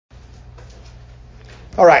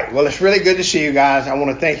All right. Well, it's really good to see you guys. I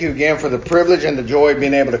want to thank you again for the privilege and the joy of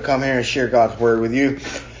being able to come here and share God's Word with you.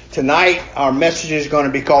 Tonight, our message is going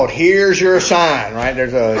to be called "Here's Your Sign." Right?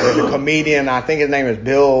 There's a comedian. I think his name is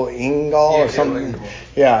Bill Engvall or something.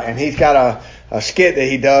 Yeah, and he's got a skit that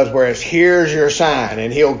he does where it's "Here's your sign,"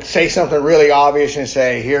 and he'll say something really obvious and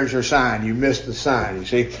say, "Here's your sign. You missed the sign." You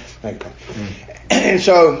see? And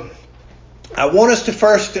so I want us to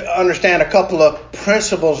first understand a couple of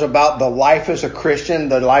principles about the life as a Christian,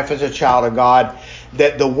 the life as a child of God,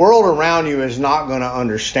 that the world around you is not going to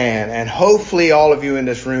understand. And hopefully all of you in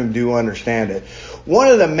this room do understand it. One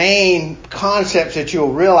of the main concepts that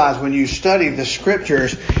you'll realize when you study the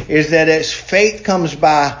scriptures is that it's faith comes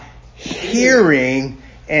by hearing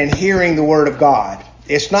and hearing the word of God.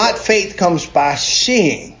 It's not faith comes by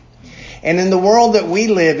seeing. And in the world that we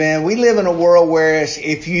live in a world where it's,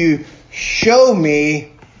 if you show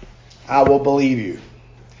me, I will believe you.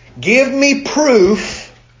 Give me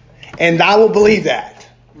proof, and I will believe that.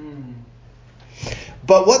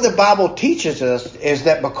 But what the Bible teaches us is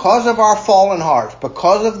that because of our fallen hearts,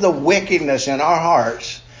 because of the wickedness in our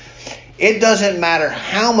hearts, it doesn't matter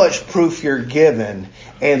how much proof you're given,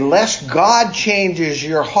 unless God changes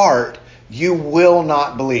your heart, you will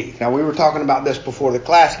not believe. Now, we were talking about this before the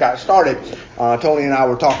class got started. Tony and I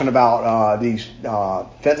were talking about these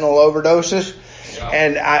fentanyl overdoses.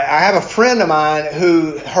 And I have a friend of mine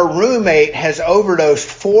who her roommate has overdosed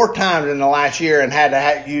 4 times in the last year and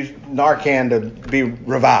had to use Narcan to be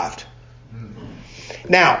revived.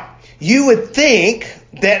 Now, you would think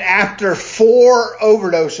that after 4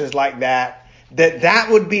 overdoses like that, that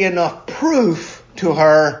would be enough proof to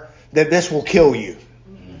her that this will kill you.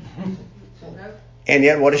 And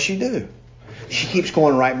yet, what does she do? She keeps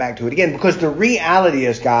going right back to it again. Because the reality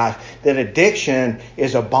is, guys, that addiction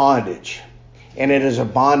is a bondage. And it is a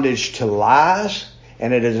bondage to lies.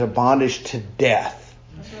 And it is a bondage to death.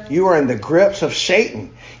 You are in the grips of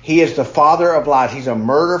Satan. He is the father of lies. He's a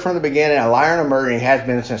murderer from the beginning, a liar and a murderer, and he has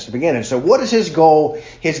been since the beginning. So what is his goal?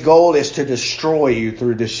 His goal is to destroy you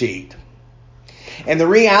through deceit. And the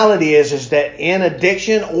reality is that in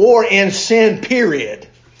addiction or in sin, period,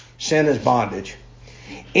 sin is bondage.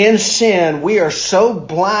 In sin, we are so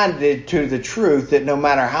blinded to the truth that no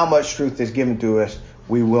matter how much truth is given to us,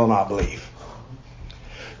 we will not believe.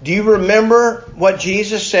 Do you remember what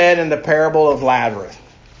Jesus said in the parable of Lazarus?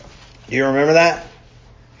 Do you remember that?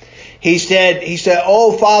 He said,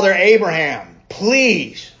 "Oh, Father Abraham,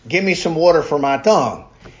 please give me some water for my tongue."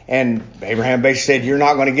 And Abraham basically said, "You're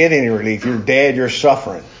not going to get any relief. You're dead. You're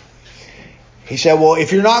suffering." He said, "Well,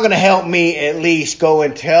 if you're not going to help me, at least go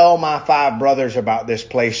and tell my 5 brothers about this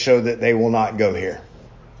place so that they will not go here."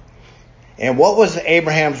 And what was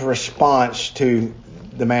Abraham's response to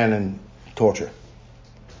the man in torture?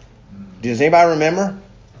 Does anybody remember?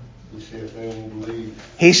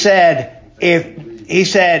 He said,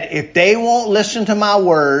 if they won't listen to my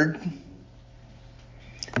word,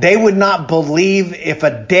 they would not believe if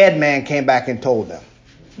a dead man came back and told them.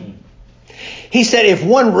 He said if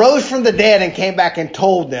one rose from the dead and came back and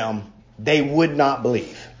told them, they would not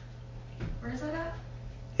believe. Where is that at?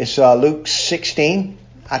 It's Luke 16,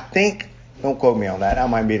 I think. Don't quote me on that. That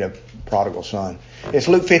might be the prodigal son. It's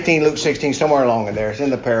Luke 15, Luke 16, somewhere along in there. It's in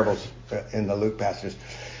the parables in the Luke passages.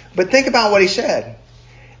 But think about what he said.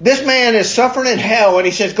 This man is suffering in hell, and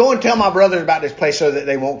he says, "Go and tell my brothers about this place so that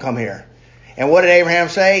they won't come here." And what did Abraham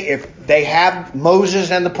say? If they have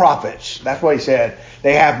Moses and the prophets. That's what he said.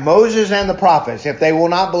 They have Moses and the prophets. If they will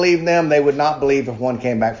not believe them, they would not believe if one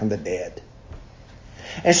came back from the dead.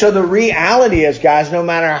 And so the reality is, guys, no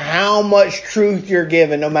matter how much truth you're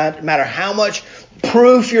given, no matter how much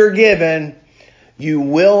proof you're given, you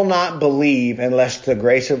will not believe unless the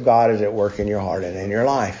grace of God is at work in your heart and in your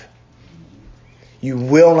life. You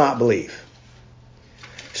will not believe.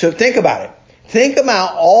 So think about it. Think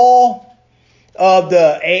about all of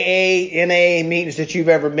the AA, NA meetings that you've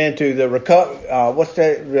ever been to. What's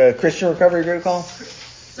the Christian recovery group called?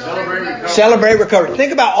 Celebrate Recovery.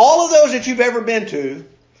 Think about all of those that you've ever been to.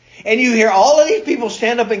 And you hear all of these people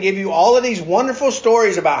stand up and give you all of these wonderful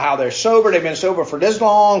stories about how they're sober. They've been sober for this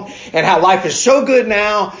long. And how life is so good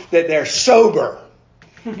now that they're sober.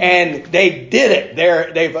 And they did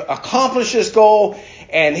it. They've accomplished this goal.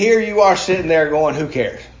 And here you are sitting there going, who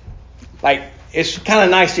cares? Like, it's kind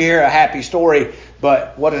of nice to hear a happy story.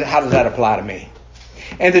 But how does that apply to me?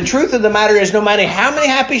 And the truth of the matter is, no matter how many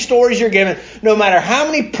happy stories you're given, no matter how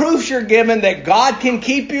many proofs you're given that God can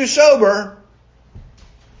keep you sober,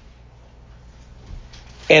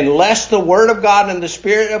 unless the Word of God and the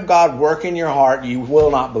Spirit of God work in your heart, you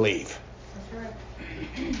will not believe.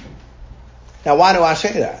 Now, why do I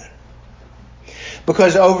say that?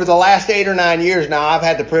 Because over the last 8 or 9 years now, I've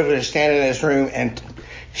had the privilege of standing in this room and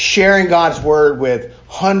sharing God's Word with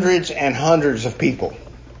hundreds and hundreds of people.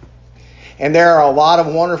 And there are a lot of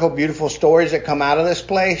wonderful, beautiful stories that come out of this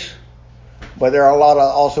place. But there are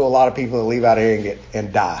also a lot of people that leave out here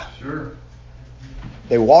and die. Sure.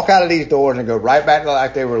 They walk out of these doors and go right back to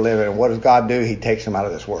like they were living. And what does God do? He takes them out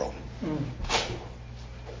of this world.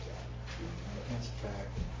 That's a fact.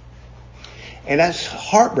 And that's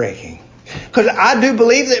heartbreaking. Because I do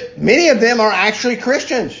believe that many of them are actually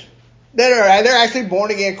Christians. They're actually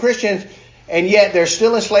born again Christians. And yet they're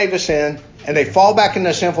still enslaved to sin. And they fall back into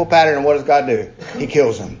a sinful pattern. And what does God do? He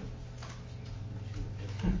kills them.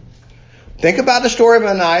 Think about the story of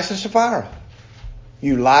Ananias and Sapphira.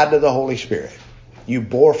 You lied to the Holy Spirit. You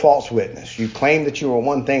bore false witness. You claimed that you were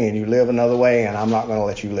one thing and you live another way, and I'm not going to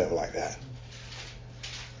let you live like that.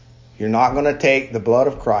 You're not going to take the blood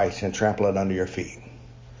of Christ and trample it under your feet.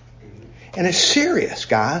 And it's serious,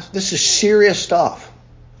 guys. This is serious stuff.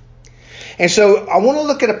 And so I want to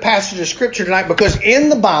look at a passage of Scripture tonight because in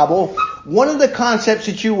the Bible, one of the concepts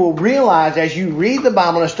that you will realize as you read the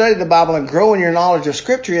Bible and study the Bible and grow in your knowledge of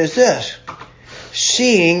Scripture is this.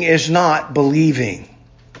 Seeing is not believing.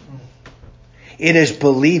 It is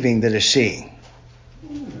believing that is seeing.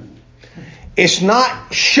 It's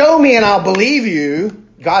not show me and I'll believe you.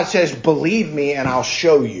 God says believe me and I'll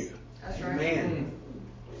show you. That's right. Amen.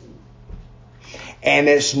 And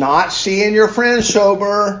it's not seeing your friends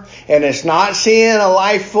sober. And it's not seeing a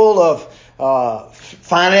life full of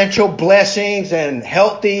financial blessings and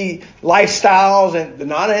healthy lifestyles and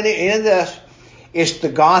not any of this. It's the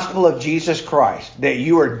gospel of Jesus Christ. That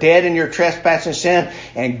you are dead in your trespass and sin.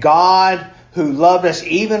 And God, who loved us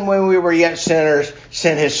even when we were yet sinners,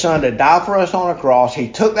 sent His Son to die for us on a cross. He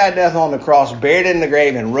took that death on the cross, buried it in the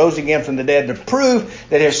grave, and rose again from the dead to prove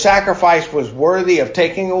that His sacrifice was worthy of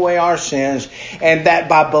taking away our sins. And that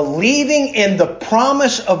by believing in the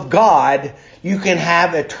promise of God, you can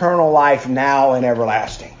have eternal life now and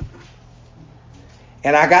everlasting.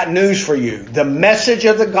 And I got news for you. The message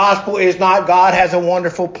of the gospel is not God has a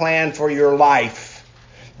wonderful plan for your life.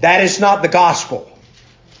 That is not the gospel.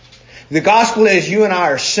 The gospel is you and I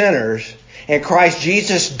are sinners, and Christ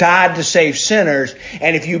Jesus died to save sinners.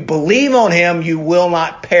 And if you believe on Him, you will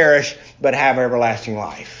not perish, but have everlasting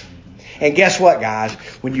life. And guess what, guys?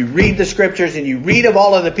 When you read the Scriptures and you read of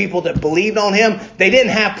all of the people that believed on Him, they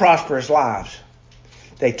didn't have prosperous lives.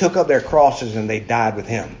 They took up their crosses and they died with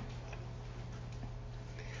Him.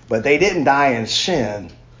 But they didn't die in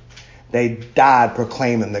sin. They died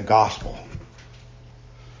proclaiming the gospel.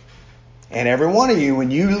 And every one of you,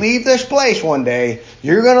 when you leave this place one day,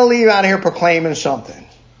 you're going to leave out here proclaiming something.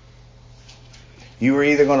 You are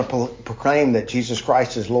either going to proclaim that Jesus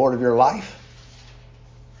Christ is Lord of your life,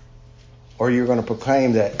 or you're going to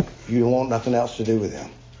proclaim that you want nothing else to do with Him.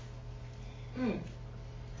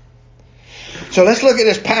 So let's look at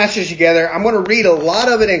this passage together. I'm going to read a lot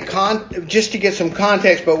of it just to get some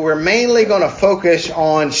context, but we're mainly going to focus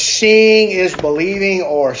on seeing is believing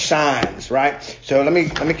or signs, right? So let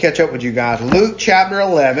me catch up with you guys. Luke chapter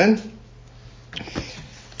 11.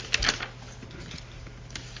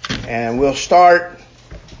 And we'll start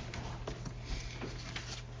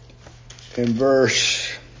in verse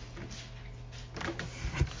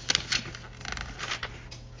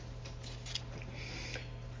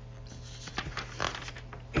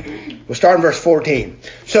We'll start in verse 14.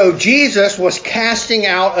 So Jesus was casting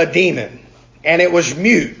out a demon, and it was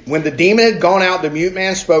mute. When the demon had gone out, the mute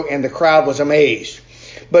man spoke, and the crowd was amazed.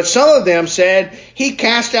 But some of them said, He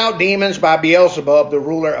cast out demons by Beelzebub, the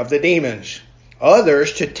ruler of the demons.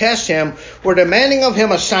 Others, to test Him, were demanding of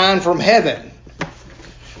Him a sign from heaven.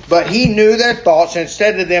 But He knew their thoughts and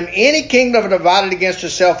said to them, Any kingdom divided against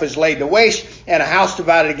itself is laid to waste, and a house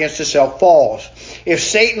divided against itself falls. If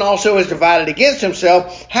Satan also is divided against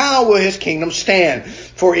himself, how will his kingdom stand?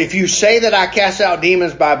 For if you say that I cast out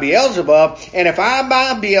demons by Beelzebub, and if I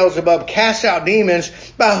by Beelzebub cast out demons,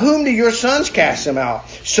 by whom do your sons cast them out?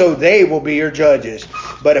 So they will be your judges.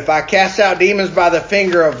 But if I cast out demons by the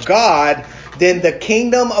finger of God, then the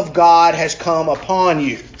kingdom of God has come upon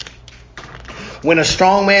you. When a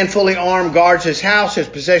strong man fully armed guards his house, his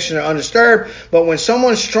possessions are undisturbed. But when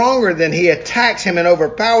someone stronger than he attacks him and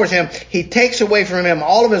overpowers him, he takes away from him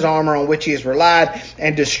all of his armor on which he has relied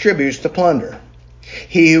and distributes the plunder.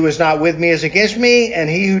 He who is not with me is against me, and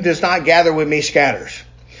he who does not gather with me scatters.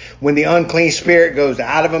 When the unclean spirit goes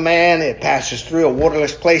out of a man, it passes through a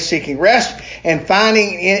waterless place seeking rest, and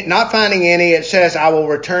not finding any, it says, I will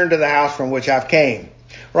return to the house from which I've came.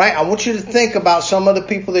 Right? I want you to think about some of the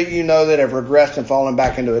people that you know that have regressed and fallen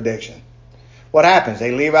back into addiction. What happens?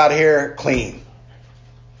 They leave out here clean.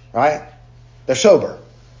 Right? They're sober.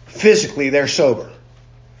 Physically, they're sober.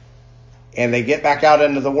 And they get back out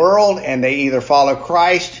into the world and they either follow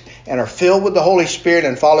Christ and are filled with the Holy Spirit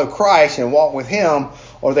and follow Christ and walk with Him,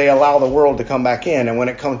 or they allow the world to come back in. And when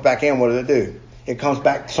it comes back in, what does it do? It comes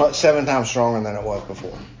back 7 times stronger than it was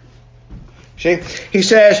before. See? He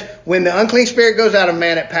says, when the unclean spirit goes out of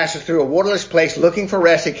man, it passes through a waterless place looking for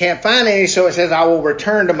rest. It can't find any, so it says, I will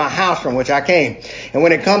return to my house from which I came. And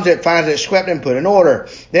when it comes, it finds it swept and put in order.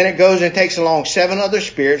 Then it goes and takes along 7 other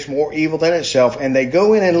spirits more evil than itself, and they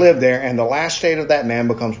go in and live there, and the last state of that man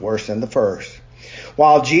becomes worse than the first.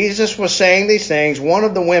 While Jesus was saying these things, one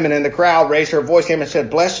of the women in the crowd raised her voice to him and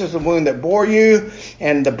said, Blessed is the womb that bore you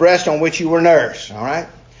and the breast on which you were nursed. All right?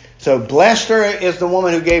 So blessed is the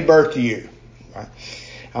woman who gave birth to you.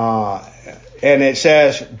 And it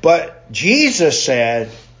says, but Jesus said,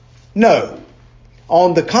 no.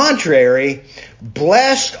 On the contrary,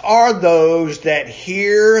 blessed are those that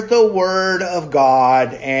hear the word of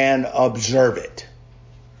God and observe it.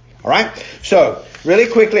 All right? So, really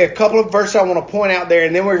quickly, a couple of verses I want to point out there,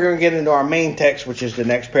 and then we're going to get into our main text, which is the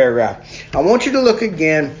next paragraph. I want you to look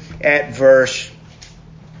again at verse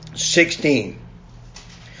 16.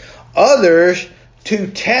 Others, to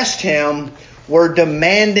test him, were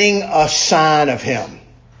demanding a sign of him.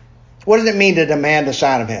 What does it mean to demand a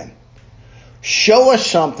sign of him? Show us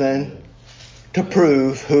something to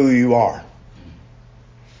prove who you are.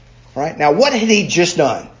 All right? Now, what had he just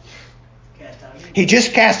done? He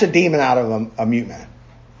just cast a demon out of a mute man.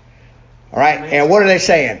 All right? And what are they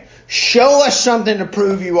saying? Show us something to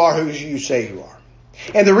prove you are who you say you are.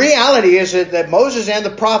 And the reality is that Moses and the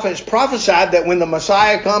prophets prophesied that when the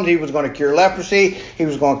Messiah comes, he was going to cure leprosy, he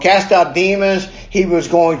was going to cast out demons, he was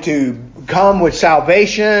going to come with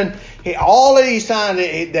salvation. All of these signs,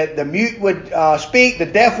 that the mute would speak, the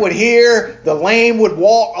deaf would hear, the lame would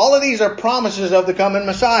walk. All of these are promises of the coming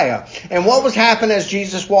Messiah. And what was happening as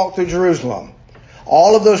Jesus walked through Jerusalem?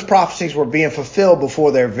 All of those prophecies were being fulfilled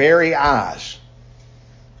before their very eyes.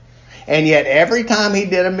 And yet every time he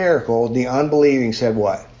did a miracle, the unbelieving said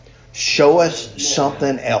what? Show us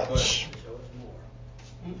something else.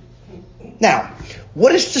 Now,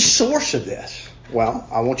 what is the source of this? Well,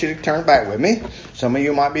 I want you to turn back with me. Some of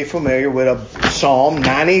you might be familiar with Psalm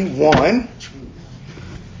 91.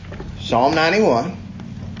 Psalm 91.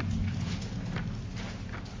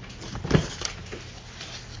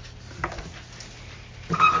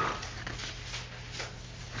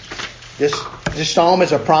 This psalm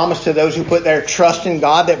is a promise to those who put their trust in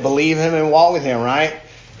God, that believe Him and walk with Him, right?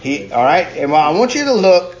 All right? And I want you to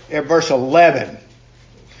look at verse 11.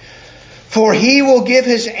 For He will give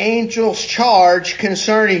His angels charge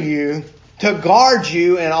concerning you to guard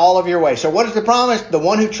you in all of your ways. So what is the promise? The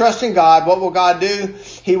one who trusts in God, what will God do?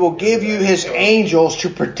 He will give you His angels to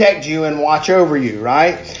protect you and watch over you,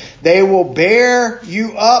 right? They will bear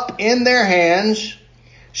you up in their hands,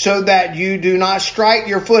 so that you do not strike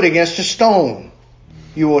your foot against a stone.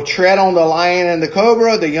 You will tread on the lion and the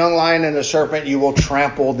cobra, the young lion and the serpent. You will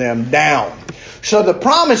trample them down. So the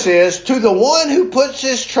promise is, to the one who puts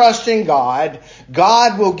his trust in God,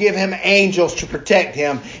 God will give him angels to protect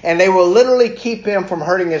him, and they will literally keep him from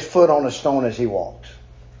hurting his foot on a stone as he walks.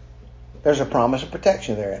 There's a promise of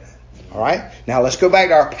protection there in it. All right? Now let's go back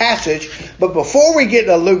to our passage. But before we get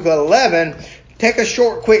to Luke 11, take a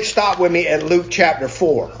short, quick stop with me at Luke chapter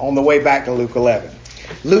 4 on the way back to Luke 11.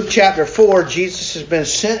 Luke chapter 4, Jesus has been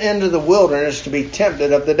sent into the wilderness to be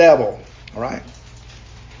tempted of the devil. All right?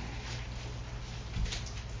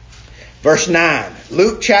 Verse 9.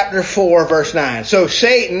 Luke chapter 4, verse 9. So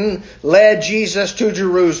Satan led Jesus to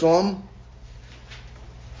Jerusalem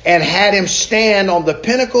and had him stand on the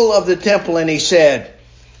pinnacle of the temple, and he said,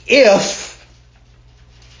 If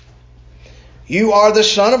you are the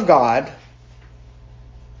Son of God,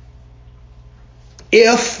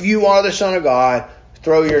 if you are the Son of God,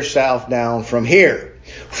 throw yourself down from here.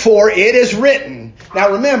 For it is written.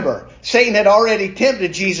 Now remember, Satan had already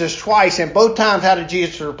tempted Jesus twice, and both times how did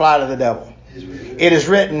Jesus reply to the devil? It is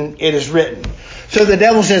written, it is written. So the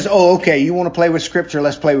devil says, oh, okay, you want to play with Scripture?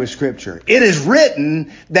 Let's play with Scripture. It is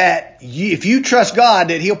written that if you trust God,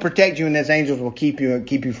 that He'll protect you and His angels will keep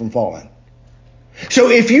you from falling. So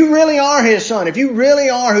if you really are His son, if you really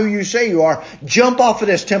are who you say you are, jump off of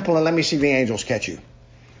this temple and let me see the angels catch you.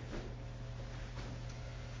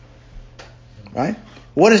 Right?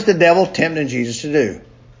 What is the devil tempting Jesus to do?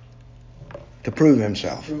 To prove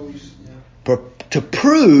himself. To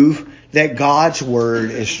prove that God's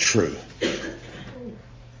word is true.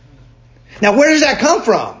 Now where does that come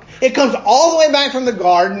from? It comes all the way back from the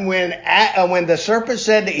garden when the serpent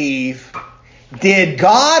said to Eve, did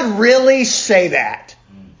God really say that?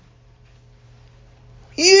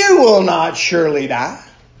 You will not surely die.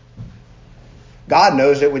 God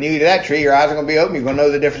knows that when you eat of that tree, your eyes are going to be open. You're going to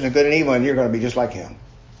know the difference in good and evil, and you're going to be just like him.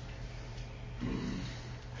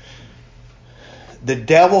 The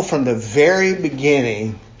devil from the very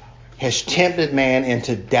beginning has tempted man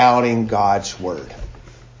into doubting God's word.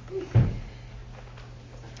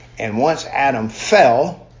 And once Adam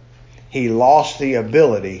fell, he lost the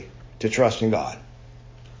ability to trust in God.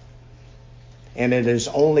 And it is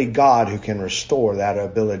only God who can restore that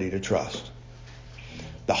ability to trust.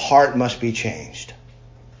 The heart must be changed.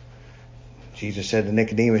 Jesus said to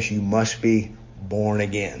Nicodemus, you must be born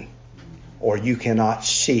again, or you cannot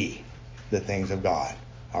see the things of God.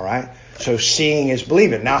 All right? So seeing is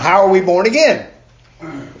believing. Now, how are we born again?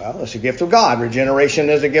 Well, it's a gift of God. Regeneration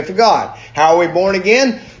is a gift of God. How are we born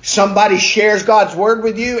again? Somebody shares God's word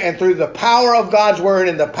with you, and through the power of God's word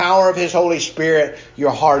and the power of his Holy Spirit,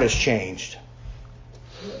 your heart is changed.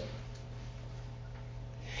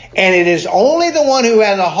 And it is only the one who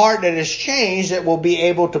has a heart that is changed that will be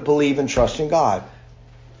able to believe and trust in God.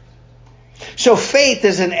 So faith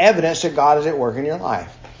is an evidence that God is at work in your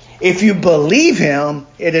life. If you believe him,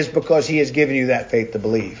 it is because he has given you that faith to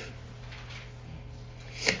believe.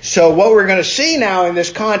 So what we're going to see now in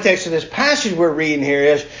this context of this passage we're reading here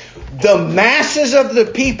is the masses of the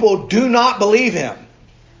people do not believe him.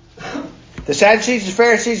 The Sadducees, the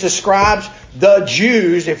Pharisees, the scribes, the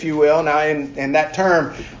Jews, if you will. Now, in that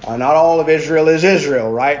term, not all of Israel is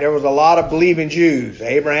Israel, right? There was a lot of believing Jews.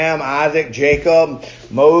 Abraham, Isaac, Jacob,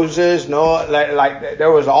 Moses, Noah. Like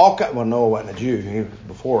there was all. Well, Noah wasn't a Jew. He was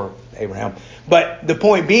before Abraham. But the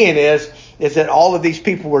point being is that all of these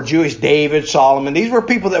people were Jewish. David, Solomon. These were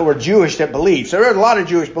people that were Jewish that believed. So there were a lot of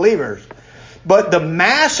Jewish believers. But the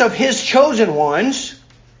mass of his chosen ones,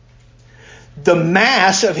 the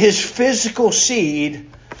mass of his physical seed,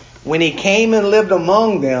 when he came and lived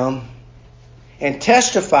among them and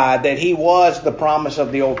testified that he was the promise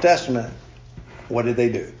of the Old Testament, what did they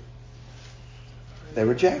do? They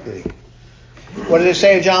rejected him. What does it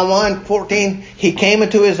say in John 1:14? He came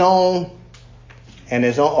into his own, and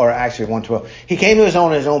his own, or actually 1:12. He came to his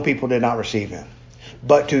own, and his own people did not receive him.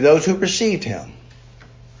 But to those who received him,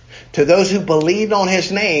 to those who believed on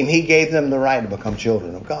his name, he gave them the right to become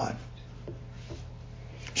children of God.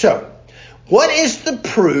 So, what is the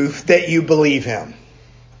proof that you believe him?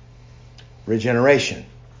 Regeneration.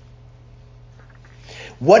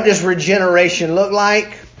 What does regeneration look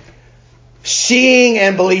like? Seeing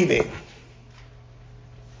and believing.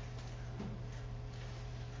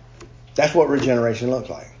 That's what regeneration looks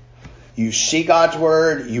like. You see God's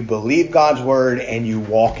word, you believe God's word, and you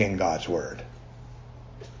walk in God's word.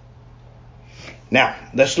 Now,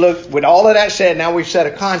 let's look, with all of that said, now we've set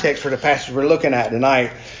a context for the passage we're looking at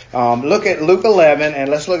tonight. Look at Luke 11,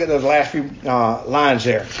 and let's look at those last few lines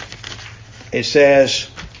there. It says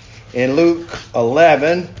in Luke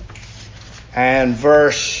 11 and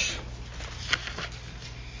verse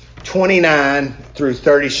 29 through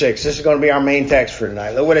 36. This is going to be our main text for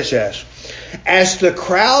tonight. Look what it says. As the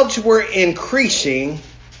crowds were increasing,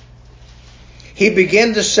 he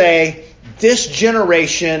began to say, this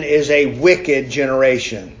generation is a wicked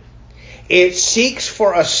generation. It seeks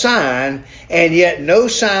for a sign, and yet no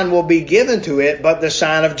sign will be given to it but the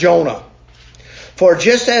sign of Jonah. For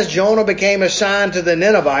just as Jonah became a sign to the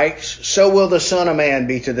Ninevites, so will the Son of Man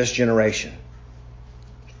be to this generation.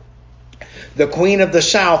 The queen of the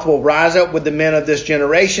south will rise up with the men of this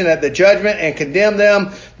generation at the judgment and condemn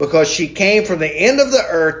them, because she came from the end of the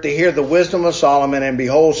earth to hear the wisdom of Solomon, and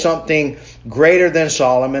behold, something greater than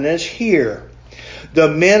Solomon is here. The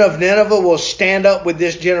men of Nineveh will stand up with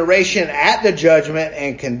this generation at the judgment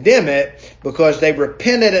and condemn it, because they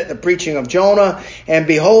repented at the preaching of Jonah, and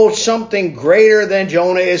behold, something greater than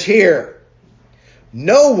Jonah is here.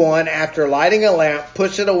 No one, after lighting a lamp,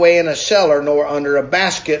 puts it away in a cellar nor under a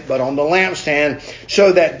basket, but on the lampstand,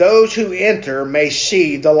 so that those who enter may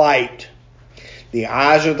see the light. The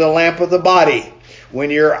eyes are the lamp of the body. When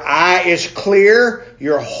your eye is clear,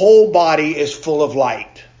 your whole body is full of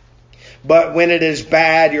light. But when it is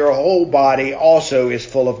bad, your whole body also is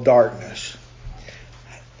full of darkness.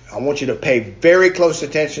 I want you to pay very close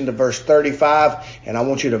attention to verse 35, and I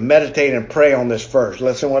want you to meditate and pray on this verse.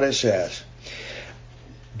 Listen what it says.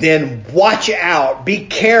 Then watch out, be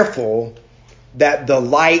careful that the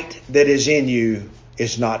light that is in you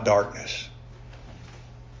is not darkness.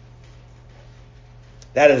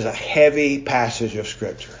 That is a heavy passage of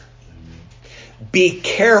Scripture. Be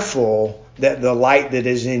careful that the light that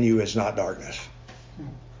is in you is not darkness.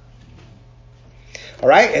 All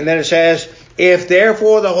right, and then it says, if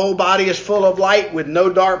therefore the whole body is full of light with no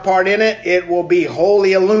dark part in it, it will be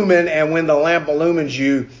wholly illumined, and when the lamp illumines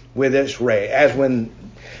you with its ray, as when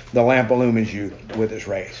The lamp illumines you with its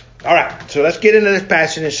rays. All right, so let's get into this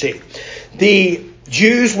passage and see. The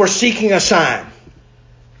Jews were seeking a sign.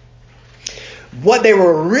 What they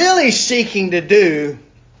were really seeking to do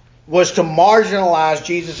was to marginalize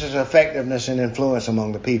Jesus' effectiveness and influence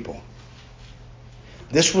among the people.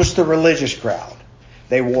 This was the religious crowd.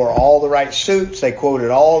 They wore all the right suits. They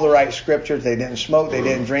quoted all the right scriptures. They didn't smoke. They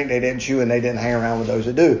didn't drink. They didn't chew. And they didn't hang around with those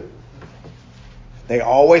that do. They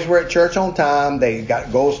always were at church on time. They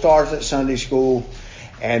got gold stars at Sunday school.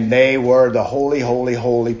 And they were the holy, holy,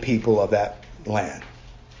 holy people of that land.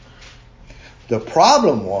 The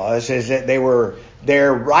problem is that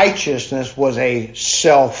their righteousness was a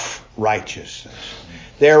self-righteousness.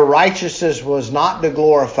 Their righteousness was not to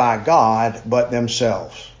glorify God, but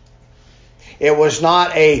themselves. It was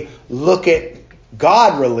not a look at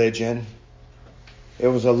God religion. It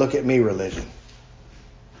was a look at me religion.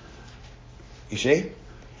 You see?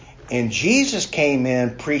 And Jesus came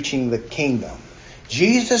in preaching the kingdom.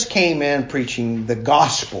 Jesus came in preaching the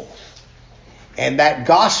gospel. And that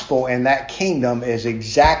gospel and that kingdom is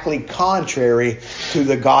exactly contrary to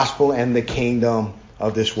the gospel and the kingdom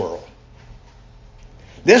of this world.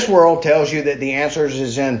 This world tells you that the answers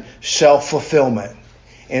is in self-fulfillment,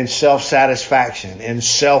 in self-satisfaction, in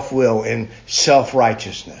self-will, in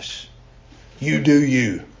self-righteousness. You do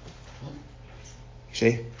you.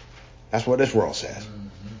 See? That's what this world says.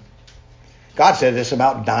 God says it's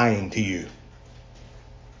about dying to you.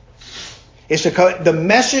 The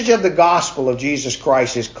message of the gospel of Jesus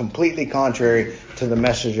Christ is completely contrary to the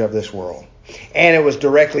message of this world. And it was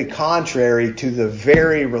directly contrary to the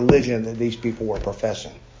very religion that these people were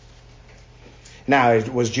professing. Now,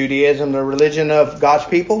 was Judaism the religion of God's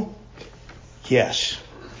people? Yes.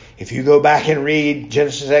 If you go back and read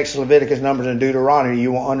Genesis, Exodus, Leviticus, Numbers, and Deuteronomy,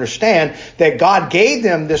 you will understand that God gave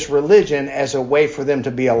them this religion as a way for them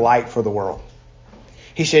to be a light for the world.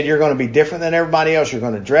 He said, you're going to be different than everybody else. You're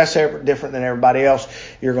going to dress different than everybody else.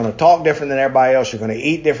 You're going to talk different than everybody else. You're going to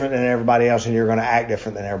eat different than everybody else. And you're going to act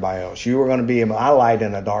different than everybody else. You are going to be my light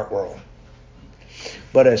in a dark world.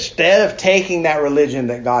 But instead of taking that religion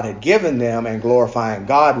that God had given them and glorifying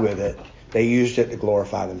God with it, they used it to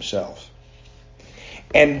glorify themselves.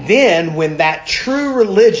 And then when that true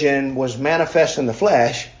religion was manifest in the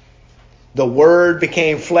flesh, the Word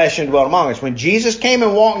became flesh and dwelt among us. When Jesus came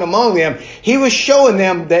and walked among them, He was showing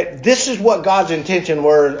them that this is what God's intention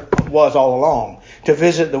was all along. To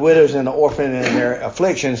visit the widows and the orphan in their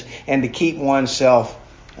afflictions and to keep oneself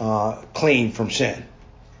clean from sin.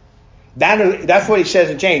 That's what He says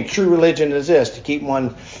in James. True religion is this: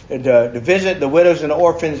 to visit the widows and the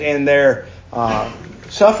orphans in their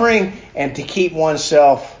suffering and to keep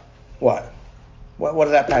oneself what? What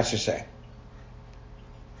does that passage say?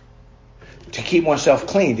 To keep oneself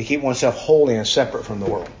clean, to keep oneself holy and separate from the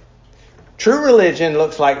world. True religion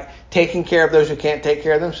looks like taking care of those who can't take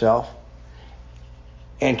care of themselves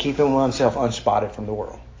and keeping oneself unspotted from the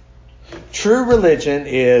world. True religion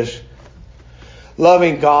is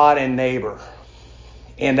loving God and neighbor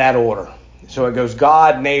in that order. So it goes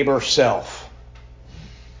God, neighbor, self.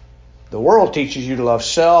 The world teaches you to love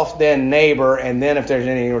self, then neighbor, and then if there's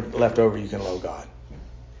any left over, you can love God.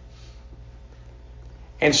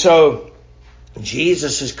 And so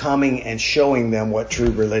Jesus is coming and showing them what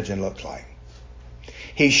true religion looks like.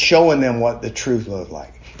 He's showing them what the truth looks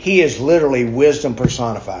like. He is literally wisdom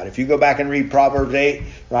personified. If you go back and read Proverbs 8,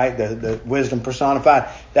 right, the wisdom personified,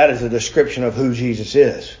 that is a description of who Jesus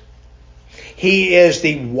is. He is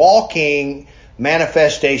the walking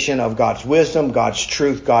manifestation of God's wisdom, God's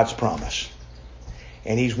truth, God's promise.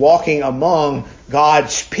 And He's walking among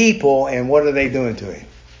God's people, and what are they doing to Him?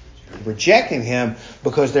 Rejecting Him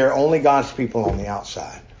because they're only God's people on the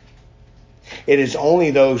outside. It is only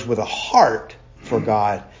those with a heart for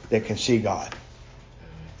God that can see God.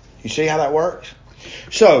 You see how that works?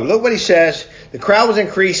 So, look what He says. The crowd was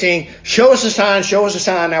increasing. Show us a sign, show us a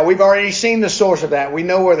sign. Now, we've already seen the source of that. We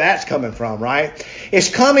know where that's coming from, right? It's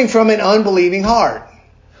coming from an unbelieving heart.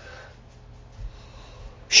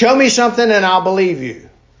 Show me something and I'll believe you.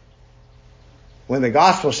 When the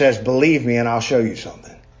gospel says, believe me and I'll show you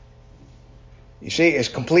something. You see, it's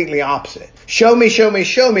completely opposite. Show me, show me,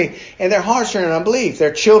 show me. And their hearts are in unbelief.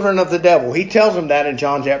 They're children of the devil. He tells them that in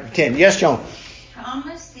John chapter 10. Yes, John?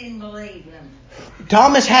 Thomas didn't believe him.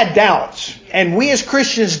 Thomas had doubts. And we as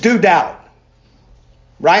Christians do doubt.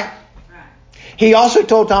 Right? Right. He also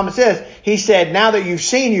told Thomas this. He said, now that you've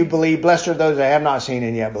seen, you believe. Blessed are those that have not seen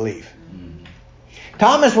and yet believe.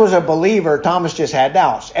 Thomas was a believer. Thomas just had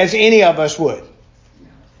doubts, as any of us would.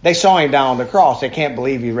 They saw him down on the cross. They can't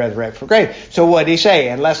believe he resurrected from the grave. So what did he say?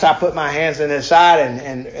 Unless I put my hands in his side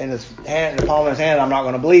and his hand, the palm of his hand, I'm not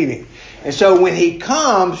going to believe him. And so when he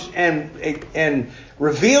comes and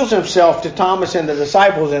reveals himself to Thomas and the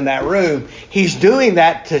disciples in that room, he's doing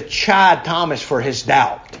that to chide Thomas for his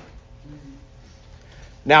doubt.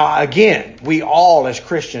 Now, again, we all as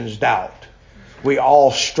Christians doubt. We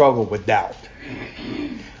all struggle with doubt.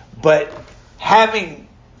 But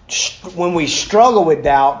when we struggle with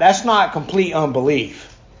doubt, that's not complete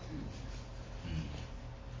unbelief.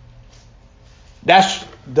 That's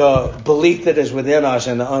the belief that is within us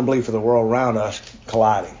and the unbelief of the world around us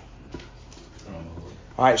colliding.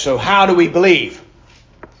 All right, so how do we believe?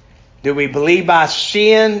 Do we believe by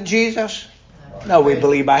seeing Jesus? No, we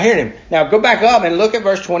believe by hearing him. Now go back up and look at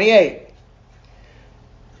verse 28.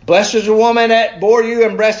 Blessed is the woman that bore you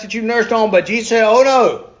and breast that you nursed on, but Jesus said, oh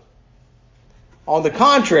no. On the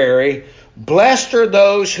contrary, blessed are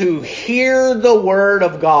those who hear the word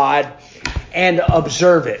of God and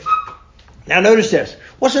observe it. Now notice this.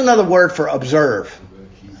 What's another word for observe?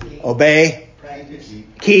 Obey.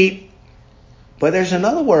 Keep. But there's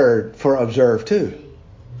another word for observe too.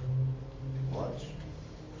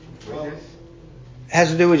 It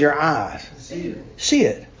has to do with your eyes. See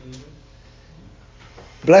it.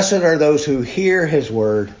 Blessed are those who hear his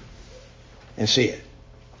word and see it.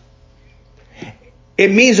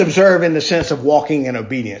 It means observe in the sense of walking in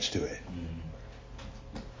obedience to it.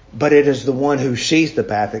 But it is the one who sees the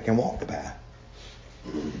path that can walk the path.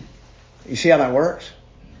 You see how that works?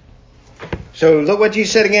 So look what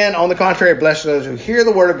Jesus said again. On the contrary, blessed are those who hear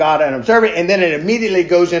the word of God and observe it. And then it immediately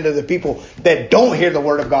goes into the people that don't hear the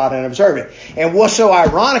word of God and observe it. And what's so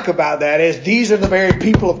ironic about that is these are the very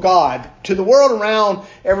people of God. To the world around,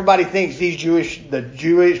 everybody thinks the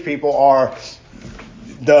Jewish people are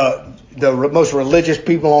the most religious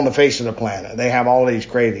people on the face of the planet. They have all these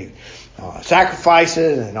crazy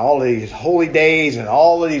sacrifices and all these holy days and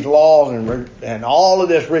all of these laws and all of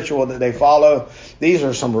this ritual that they follow. These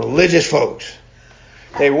are some religious folks.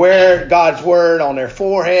 They wear God's word on their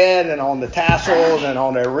forehead and on the tassels and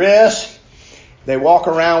on their wrists. They walk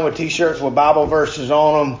around with t-shirts with Bible verses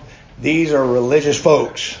on them. These are religious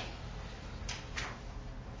folks.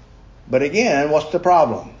 But again, what's the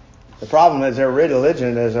problem? The problem is their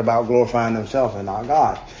religion is about glorifying themselves and not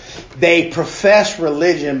God. They profess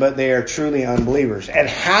religion, but they are truly unbelievers. And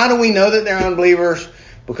how do we know that they're unbelievers?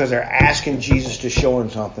 Because they're asking Jesus to show them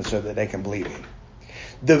something so that they can believe him.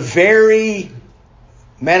 The very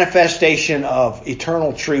manifestation of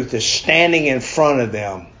eternal truth is standing in front of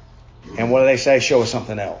them. And what do they say? Show us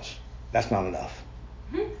something else. That's not enough.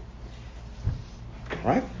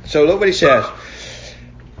 Right? So look what he says.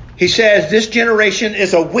 He says, this generation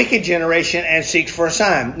is a wicked generation and seeks for a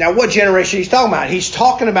sign. Now, what generation he's talking about? He's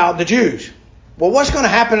talking about the Jews. Well, what's going to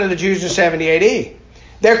happen to the Jews in 70 AD?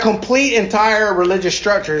 Their complete, entire religious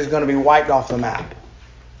structure is going to be wiped off the map.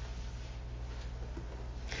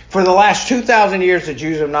 For the last 2,000 years, the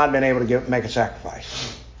Jews have not been able to make a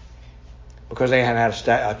sacrifice. Because they hadn't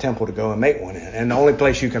had a temple to go and make one in. And the only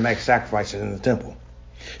place you can make a sacrifice is in the temple.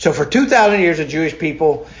 So for 2,000 years, the Jewish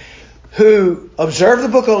people who observe the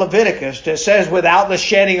book of Leviticus that says without the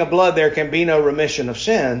shedding of blood there can be no remission of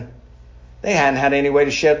sin, they hadn't had any way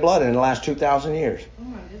to shed blood in the last 2,000 years. Oh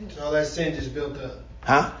my goodness. So all that sin just built up.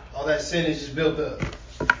 Huh? All that sin is just built up.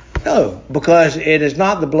 No, because it is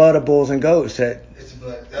not the blood of bulls and goats that It's the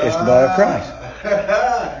blood. it's the blood of Christ.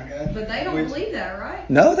 But they don't believe that, right?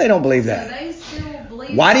 No, they don't believe So that. they still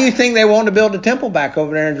believe. Why do you think they want to build a temple back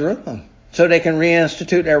over there in Jerusalem? So they can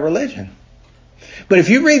reinstitute their religion. But if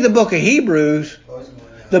you read the book of Hebrews,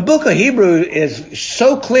 the book of Hebrews is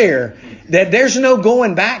so clear that there's no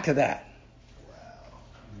going back to that.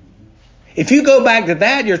 If you go back to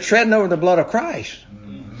that, you're treading over the blood of Christ.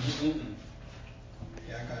 Yeah,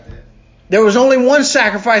 I got that. There was only one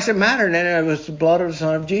sacrifice that mattered, and it was the blood of the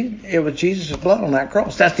Son of Jesus. It was Jesus' blood on that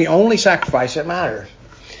cross. That's the only sacrifice that matters.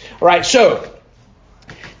 All right, so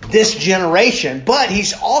this generation, but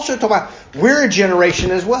he's also talking about we're a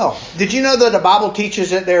generation as well. Did you know that the Bible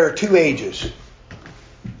teaches that there are two ages?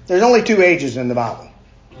 There's only two ages in the Bible.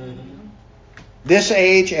 This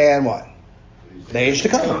age and what? The age to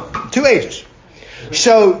come. Two ages.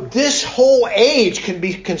 So this whole age can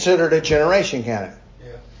be considered a generation, can it?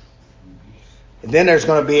 Yeah. And then there's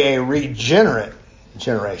going to be a regenerate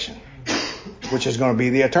generation, which is going to be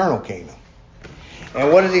the eternal kingdom.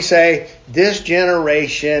 And what does he say? This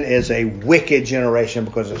generation is a wicked generation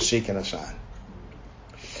because it's seeking a sign.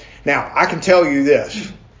 Now, I can tell you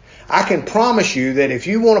this. I can promise you that if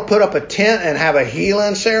you want to put up a tent and have a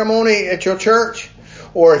healing ceremony at your church,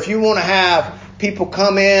 or if you want to have people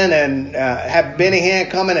come in and have Benny Hinn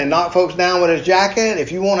come in and knock folks down with his jacket,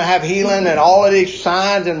 if you want to have healing and all of these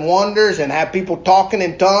signs and wonders and have people talking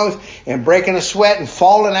in tongues and breaking a sweat and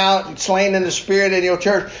falling out and slain in the spirit in your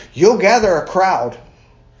church, you'll gather a crowd.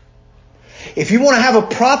 If you want to have a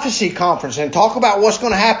prophecy conference and talk about what's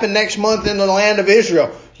going to happen next month in the land of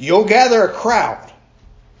Israel, you'll gather a crowd.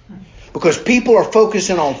 Because people are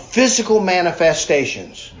focusing on physical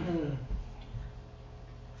manifestations.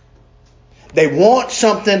 They want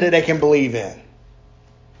something that they can believe in.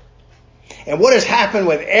 And what has happened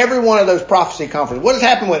with every one of those prophecy conferences? What has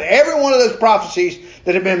happened with every one of those prophecies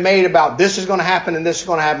that have been made about this is going to happen and this is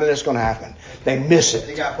going to happen and this is going to happen? They miss it.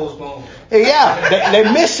 They got postponed. Yeah,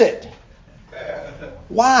 they miss it.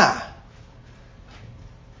 Why?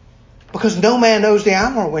 Because no man knows the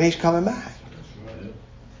hour when he's coming back.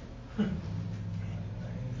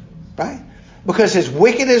 Right? Because as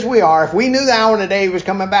wicked as we are, if we knew the hour and the day he was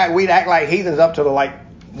coming back, we'd act like heathens up to the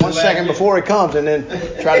 1 second before he comes and then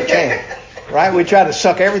try to change. Right? We try to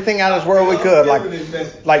suck everything out of this world we could,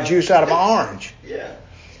 like juice out of an orange. Yeah.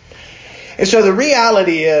 And so the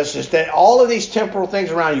reality is that all of these temporal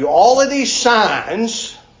things around you, all of these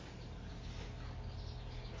signs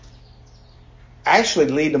actually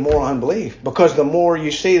lead to more unbelief. Because the more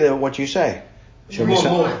you see what you say. Show me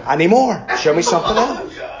something. I need more. Show me something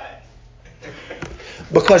else.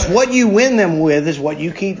 Because what you win them with is what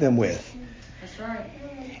you keep them with. That's right.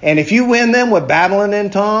 And if you win them with babbling in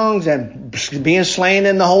tongues and being slain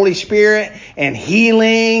in the Holy Spirit and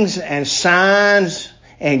healings and signs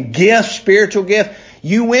and gifts, spiritual gifts,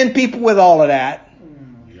 you win people with all of that.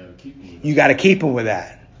 You got to keep them with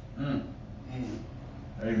that.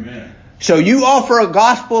 Amen. So you offer a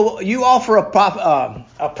gospel, you offer a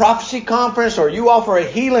prophecy conference, or you offer a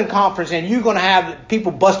healing conference, and you're going to have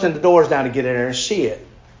people busting the doors down to get in there and see it.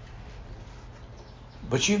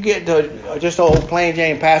 But you get to just an old plain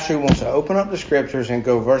Jane pastor who wants to open up the scriptures and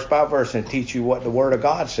go verse by verse and teach you what the Word of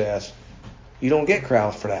God says. You don't get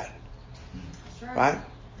crowds for that. That's Right?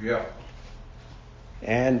 Yeah.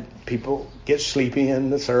 And people get sleepy in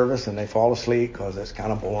the service and they fall asleep because it's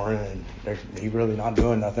kind of boring and he's really not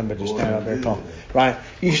doing nothing but just standing up there talking. Right?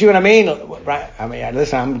 You see what I mean? Right? I mean,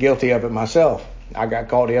 listen, I'm guilty of it myself. I got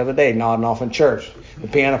caught the other day nodding off in church. The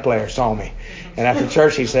piano player saw me. And after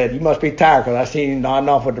church, he said, "You must be tired because I seen you nodding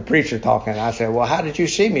off with the preacher talking." And I said, "Well, how did you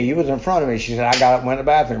see me? You was in front of me." She said, "I got up and went to the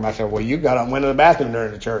bathroom." I said, "Well, you got up and went to the bathroom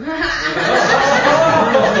during the church."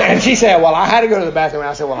 And she said, "Well, I had to go to the bathroom." And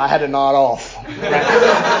I said, "Well, I had to nod off."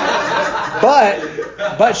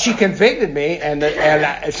 But she convicted me, and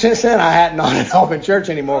since then I hadn't nodded off in church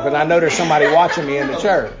anymore because I know there's somebody watching me in the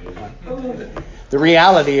church. The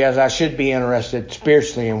reality is I should be interested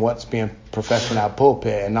spiritually in what's being professed in our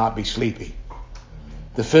pulpit and not be sleepy.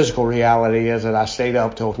 The physical reality is that I stayed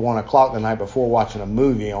up till 1 o'clock the night before watching a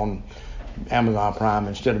movie on Amazon Prime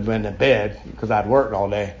instead of being in bed because I'd worked all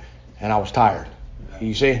day and I was tired.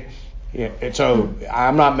 You see? Yeah. And so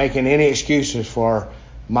I'm not making any excuses for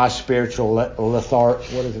my spiritual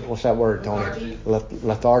lethargy. What's that word, Tony?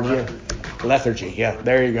 Lethargy. Yeah,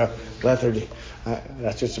 there you go. Lethargy.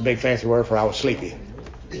 That's just a big fancy word for I was sleepy.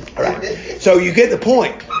 All right. So you get the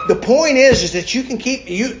point. The point is that you can keep,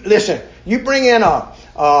 listen, you bring in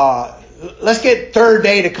let's get Third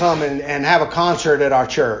Day to come and have a concert at our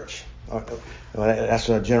church. That's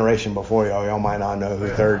a generation before y'all. Y'all might not know who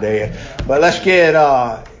Third Day is. But let's get,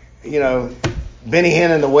 Benny Hinn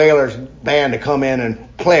and the Wailers band to come in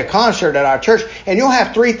and play a concert at our church. And you'll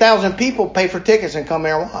have 3,000 people pay for tickets and come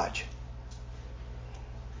there and watch.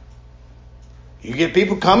 You get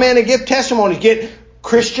people come in and give testimonies. Get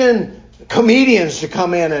Christian comedians to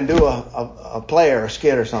come in and do a play or a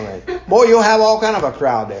skit or something. Boy, you'll have all kind of a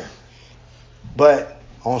crowd there. But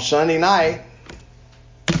on Sunday night,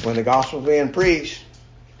 when the gospel's being preached,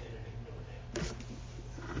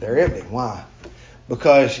 they're empty. Why?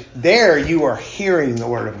 Because there you are hearing the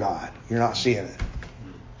Word of God. You're not seeing it.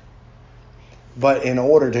 But in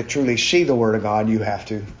order to truly see the Word of God, you have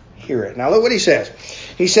to hear it. Now look what he says.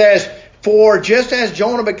 He says, "For just as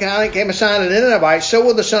Jonah became a sign to the Ninevites, so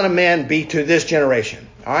will the Son of Man be to this generation."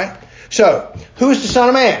 All right? So, who's the Son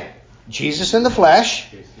of Man? Jesus in the flesh.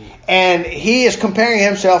 And he is comparing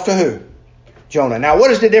himself to who? Jonah. Now,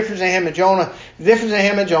 what is the difference in him and Jonah? The difference in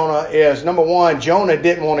him and Jonah is, number one, Jonah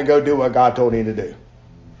didn't want to go do what God told him to do.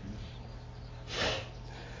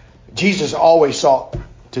 Jesus always sought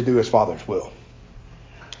to do his Father's will.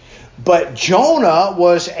 But Jonah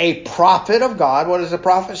was a prophet of God. What is a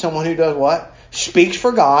prophet? Someone who does what? Speaks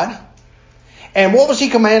for God. And what was he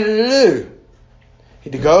commanded to do?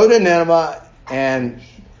 To go to Nineveh and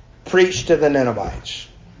preach to the Ninevites.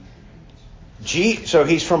 So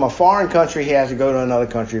he's from a foreign country. He has to go to another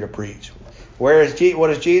country to preach. What is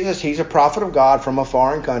Jesus? He's a prophet of God from a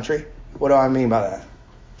foreign country. What do I mean by that?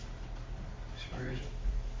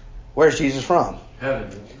 Where's Jesus from?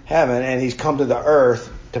 Heaven. And he's come to the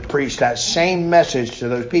earth to preach that same message to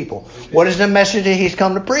those people. What is the message that he's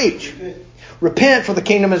come to preach? Repent, for the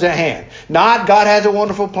kingdom is at hand. Not God has a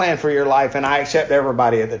wonderful plan for your life and I accept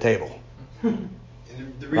everybody at the table.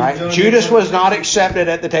 Right? Judas was not accepted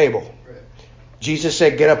at the table. Jesus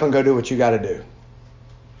said, get up and go do what you got to do.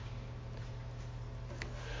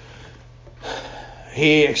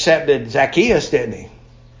 He accepted Zacchaeus, didn't he?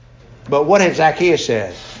 But what had Zacchaeus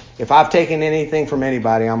said? If I've taken anything from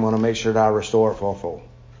anybody, I'm going to make sure that I restore it full.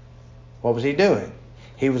 What was he doing?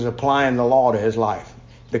 He was applying the law to his life.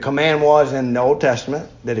 The command was in the Old Testament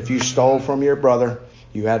that if you stole from your brother,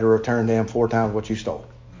 you had to return to him 4 times what you stole.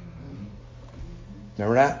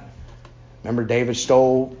 Remember that? Remember David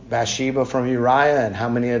stole Bathsheba from Uriah, and how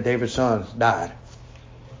many of David's sons died?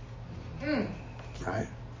 Right?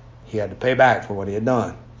 He had to pay back for what he had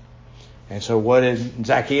done. And so what did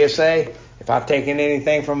Zacchaeus say? If I've taken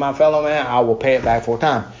anything from my fellow man, I will pay it back 4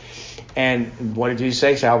 times. And what did Jesus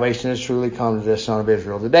say? Salvation has truly come to this son of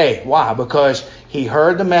Israel today. Why? Because he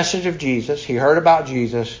heard the message of Jesus. He heard about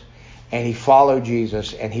Jesus. And he followed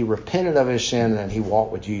Jesus. And he repented of his sin. And he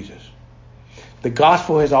walked with Jesus. The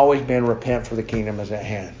gospel has always been repent, for the kingdom is at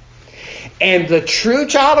hand. And the true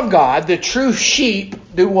child of God, the true sheep,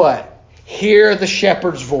 do what? Hear the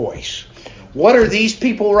shepherd's voice. What are these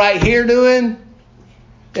people right here doing?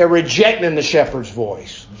 They're rejecting the shepherd's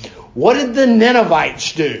voice. What did the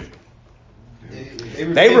Ninevites do?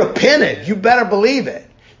 They repented. You better believe it.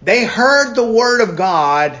 They heard the word of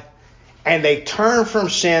God and they turned from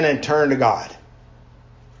sin and turned to God.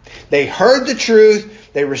 They heard the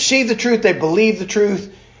truth. They received the truth. They believed the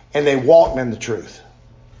truth. And they walked in the truth.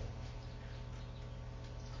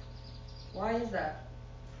 Why is that?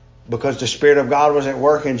 Because the Spirit of God was at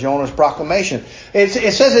work in Jonah's proclamation. It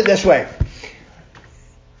says it this way.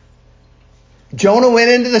 Jonah went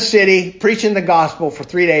into the city preaching the gospel for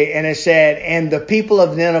 3 days, and it said, and the people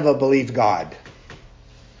of Nineveh believed God.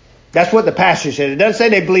 That's what the passage said. It doesn't say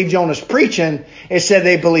they believed Jonah's preaching. It said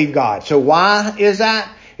they believed God. So why is that?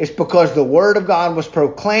 It's because the word of God was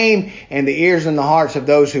proclaimed and the ears and the hearts of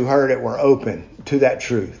those who heard it were open to that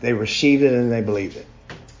truth. They received it and they believed it.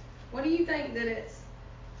 What do you think that it's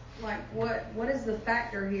like? What is the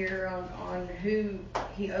factor here on who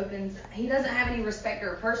he opens? He doesn't have any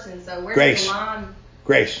respecter of person, so where's the line?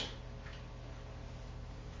 Grace.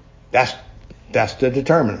 That's the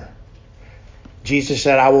determiner. Jesus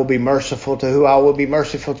said, I will be merciful to who I will be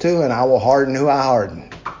merciful to, and I will harden who I harden.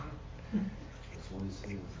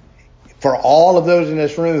 For all of those in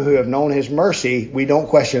this room who have known his mercy, we don't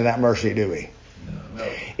question that mercy, do we? No.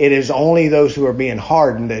 It is only those who are being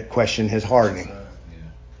hardened that question his hardening.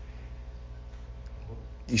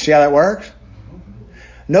 You see how that works?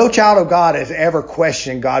 No child of God has ever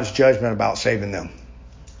questioned God's judgment about saving them.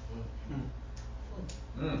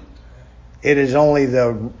 It is only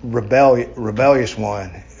the rebellious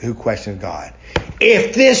one who questions God.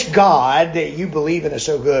 If this God that you believe in is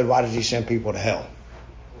so good, why does he send people to hell?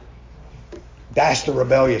 That's the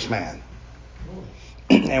rebellious man.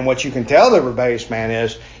 And what you can tell the rebellious man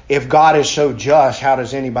is, if God is so just, how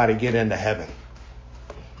does anybody get into heaven?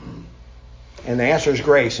 And the answer is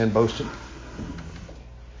grace and boasting.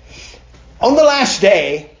 On the last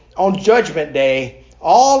day, on Judgment Day,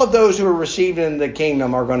 all of those who are received in the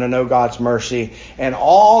kingdom are going to know God's mercy. And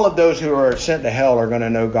all of those who are sent to hell are going to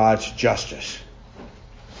know God's justice.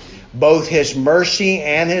 Both his mercy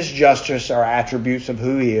and his justice are attributes of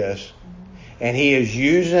who he is. And he is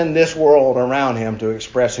using this world around him to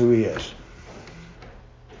express who he is.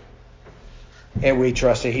 And we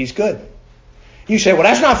trust that he's good. You say, well,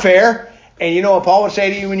 that's not fair. And you know what Paul would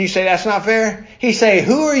say to you when you say that's not fair? He'd say,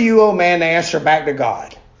 who are you, O man, to answer back to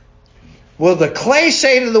God? Will the clay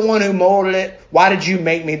say to the one who molded it, why did you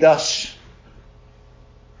make me thus?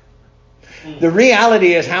 The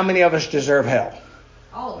reality is, how many of us deserve hell?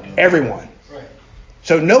 All of us. Everyone.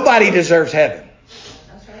 So nobody deserves heaven.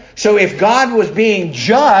 So if God was being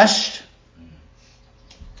just,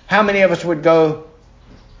 how many of us would go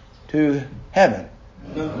to heaven?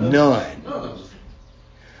 None.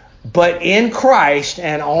 But in Christ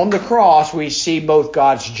and on the cross, we see both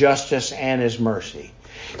God's justice and his mercy.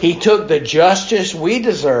 He took the justice we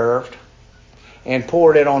deserved and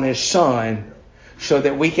poured it on his son so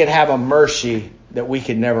that we could have a mercy that we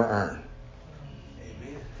could never earn.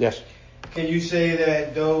 Amen. Yes? Can you say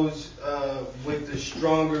that those with the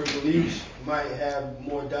stronger beliefs might have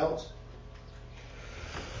more doubts?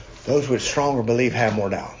 Those with stronger belief have more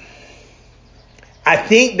doubt. I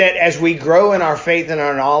think that as we grow in our faith and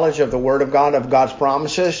our knowledge of the Word of God, of God's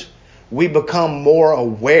promises, we become more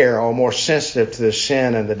aware or more sensitive to the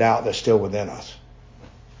sin and the doubt that's still within us.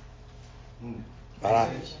 The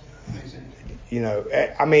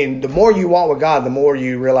more you walk with God, the more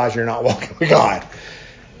you realize you're not walking with God.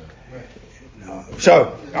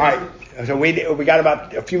 So, all right. So we got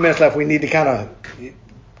about a few minutes left. We need to kind of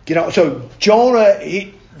get on. So Jonah,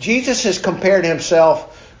 Jesus has compared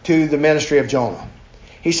himself to the ministry of Jonah.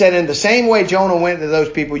 He said, in the same way Jonah went to those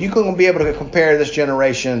people, you're going to be able to compare this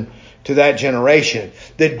generation to that generation.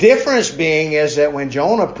 The difference being is that when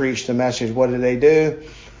Jonah preached the message, what did they do?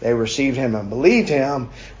 They received him and believed him.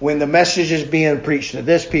 When the message is being preached to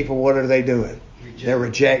this people, what are they doing? They're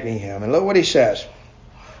rejecting him. And look what he says.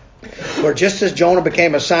 For just as Jonah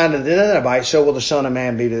became a sign to the Ninevites, so will the Son of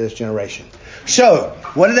Man be to this generation. So,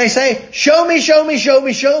 what did they say? Show me, show me, show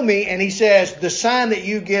me, show me. And he says, the sign that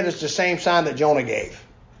you get is the same sign that Jonah gave.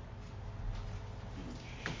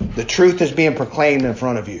 The truth is being proclaimed in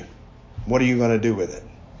front of you. What are you going to do with it?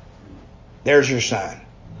 There's your sign.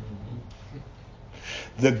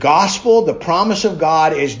 The gospel, the promise of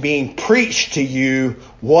God is being preached to you.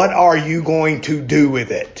 What are you going to do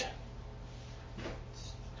with it?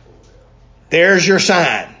 There's your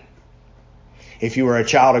sign. If you are a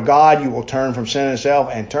child of God, you will turn from sin itself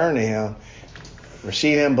and turn to Him.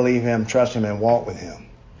 Receive Him, believe Him, trust Him, and walk with Him.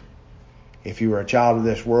 If you are a child of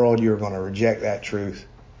this world, you're going to reject that truth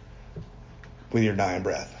with your dying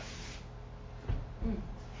breath.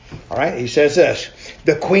 All right, he says this.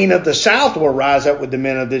 The queen of the south will rise up with the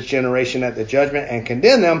men of this generation at the judgment and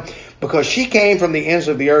condemn them, because she came from the ends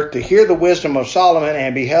of the earth to hear the wisdom of Solomon,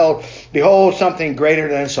 and behold, something greater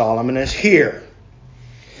than Solomon is here.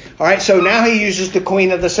 All right, so now he uses the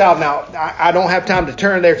queen of the south. Now, I don't have time to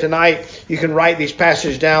turn there tonight. You can write these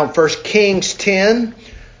passages down. 1 Kings 10,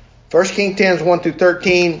 1 Kings 10, 1 through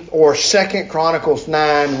 13, or 2 Chronicles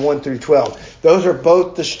 9, 1 through 12. Those are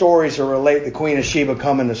both the stories that relate the Queen of Sheba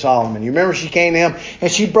coming to Solomon. You remember she came to him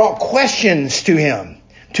and she brought questions to him,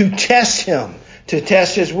 to test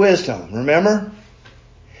his wisdom. Remember?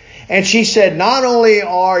 And she said, not only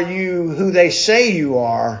are you who they say you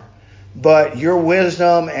are, but your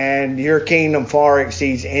wisdom and your kingdom far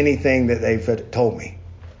exceeds anything that they've told me.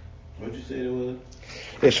 What did you say it was?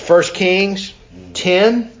 It's 1 Kings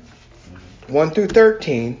 10, 1 through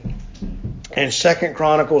 13, and 2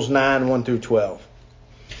 Chronicles 9, 1 through 12.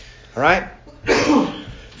 All right?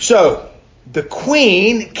 So, the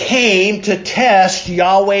queen came to test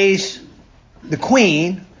Yahweh's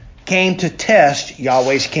king.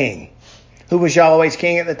 Who was Yahweh's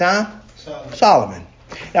king at the time? Solomon.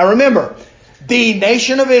 Now remember, the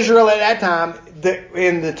nation of Israel at that time,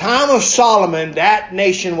 in the time of Solomon, that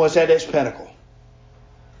nation was at its pinnacle.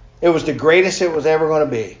 It was the greatest it was ever going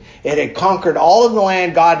to be. It had conquered all of the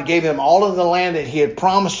land. God gave them all of the land that He had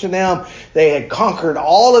promised to them. They had conquered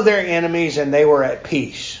all of their enemies and they were at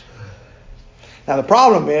peace. Now the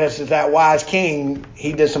problem is that wise king,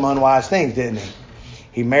 he did some unwise things, didn't he?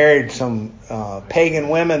 He married some pagan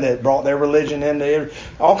women that brought their religion into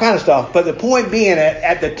all kind of stuff. But the point being,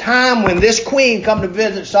 at the time when this queen come to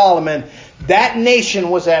visit Solomon, that nation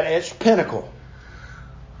was at its pinnacle.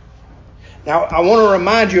 Now, I want to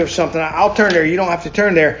remind you of something. I'll turn there. You don't have to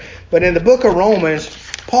turn there. But in the book of Romans,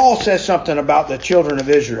 Paul says something about the children of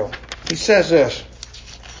Israel. He says this.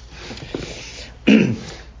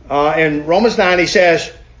 In Romans 9, he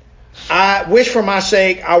says, I wish for my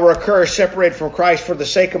sake I were accursed, separated from Christ for the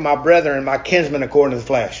sake of my brethren and my kinsmen according to the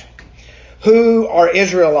flesh, who are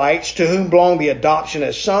Israelites, to whom belong the adoption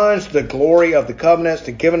as sons, the glory of the covenants,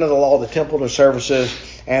 the giving of the law, the temple, the services,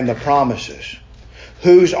 and the promises.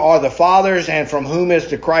 Whose are the fathers, and from whom is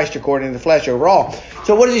the Christ according to the flesh overall.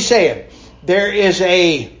 So what is he saying? There is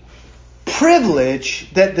a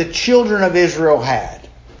privilege that the children of Israel had.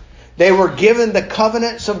 They were given the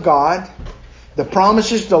covenants of God, the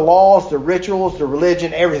promises, the laws, the rituals, the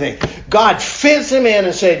religion, everything. God fenced them in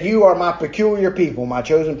and said, you are my peculiar people, my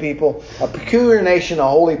chosen people, a peculiar nation, a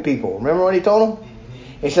holy people. Remember what he told them?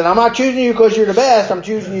 He said, I'm not choosing you because you're the best. I'm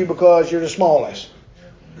choosing you because you're the smallest.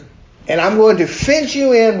 And I'm going to fence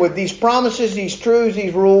you in with these promises, these truths,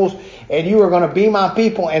 these rules, and you are going to be my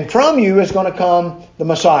people. And from you is going to come the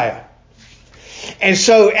Messiah. And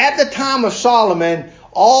so at the time of Solomon,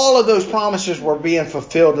 all of those promises were being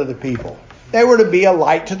fulfilled to the people. They were to be a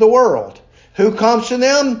light to the world. Who comes to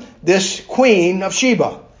them? This queen of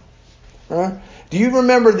Sheba. Do you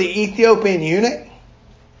remember the Ethiopian eunuch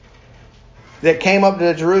that came up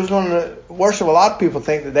to Jerusalem to worship? A lot of people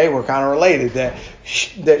think that they were kind of related.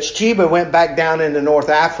 That Sheba went back down into North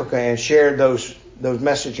Africa and shared those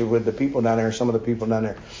messages with the people down there. Some of the people down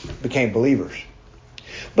there became believers.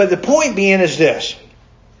 But the point being is this.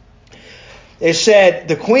 It said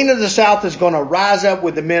the queen of the south is going to rise up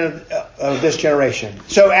with the men of this generation.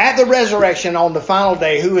 So at the resurrection on the final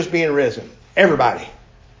day, who is being risen? Everybody.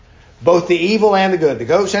 Both the evil and the good. The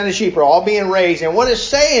goats and the sheep are all being raised. And what it's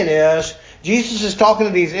saying is, Jesus is talking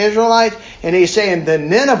to these Israelites, and he's saying the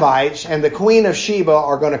Ninevites and the queen of Sheba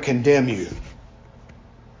are going to condemn you.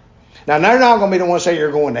 Now, they're not going to be the ones that say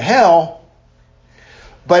you're going to hell,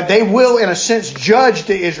 but they will, in a sense, judge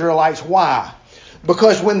the Israelites. Why?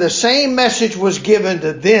 Because when the same message was given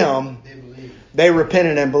to them, they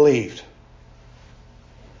repented and believed.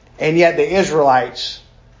 And yet the Israelites,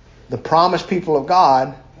 the promised people of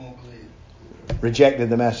God, rejected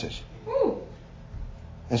the message.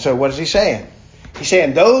 And so what is he saying? He's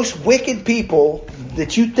saying those wicked people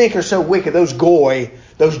that you think are so wicked, those goy,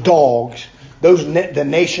 those dogs, the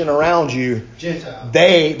nation around you,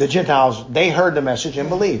 the Gentiles, they heard the message and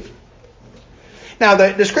believed. Now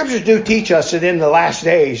the scriptures do teach us that in the last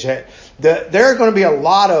days that there are going to be a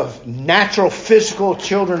lot of natural, physical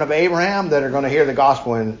children of Abraham that are going to hear the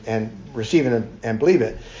gospel and receive it and believe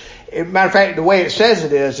it. Matter of fact, the way it says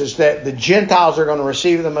it is that the Gentiles are going to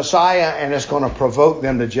receive the Messiah, and it's going to provoke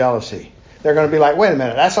them to jealousy. They're going to be like, wait a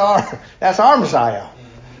minute, that's our Messiah.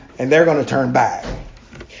 And they're going to turn back.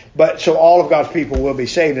 But so all of God's people will be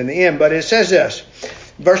saved in the end. But it says this,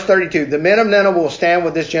 verse 32, the men of Nineveh will stand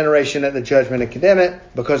with this generation at the judgment and condemn it,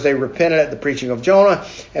 because they repented at the preaching of Jonah,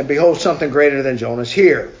 and behold, something greater than Jonah is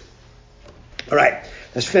here. All right,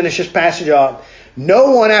 let's finish this passage up.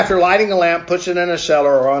 No one, after lighting a lamp, puts it in a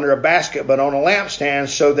cellar or under a basket, but on a lampstand,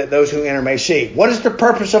 so that those who enter may see. What is the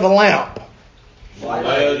purpose of a lamp?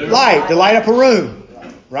 Light, to light up a room,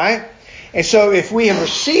 right? And so if we have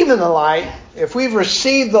received the light, if we've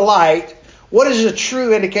received the light, what is a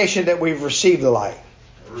true indication that we've received the light?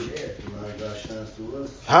 The light of God shines through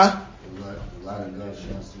us. Huh? The light of God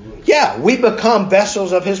shines through us. Yeah, we become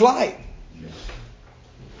vessels of His light.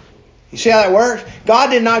 You see how that works? God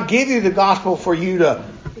did not give you the gospel for you to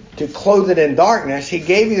clothe it in darkness. He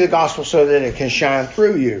gave you the gospel so that it can shine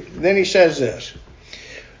through you. And then he says this.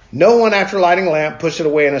 No one, after lighting a lamp, puts it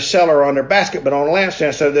away in a cellar or under a basket, but on a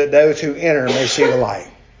lampstand, so that those who enter may see the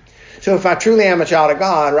light. So if I truly am a child of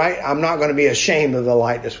God, right, I'm not going to be ashamed of the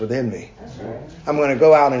light that's within me. I'm going to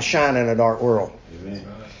go out and shine in a dark world. Amen.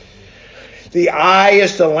 The eye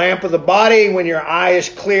is the lamp of the body. When your eye is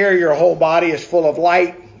clear, your whole body is full of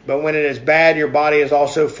light. But when it is bad, your body is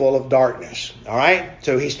also full of darkness. All right?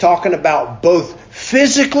 So he's talking about both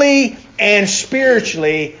physically and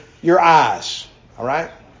spiritually your eyes. All right?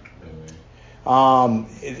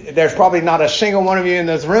 There's probably not a single one of you in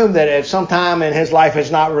this room that at some time in his life has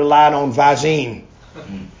not relied on Visine.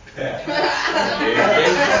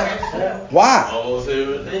 Why?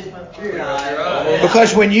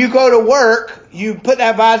 Because when you go to work, you put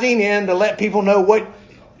that Visine in to let people know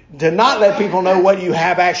not let people know what you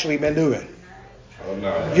have actually been doing.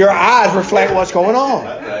 Your eyes reflect what's going on.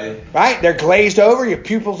 Right? They're glazed over, your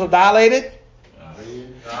pupils are dilated.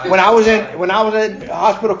 When I was in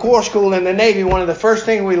hospital corps school in the Navy, one of the first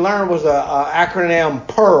things we learned was the acronym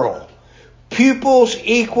PEARL. Pupils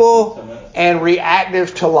equal and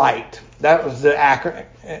reactive to light. That was the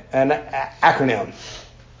acronym.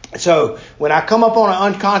 So when I come up on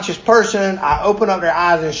an unconscious person, I open up their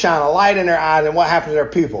eyes and shine a light in their eyes, and what happens to their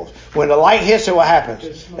pupils? When the light hits it, what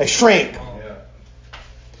happens? They shrink.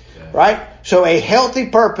 Right? So a healthy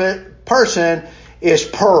person is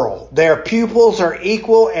pearl. Their pupils are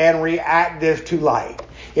equal and reactive to light.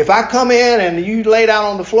 If I come in and you lay down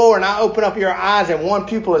on the floor and I open up your eyes and one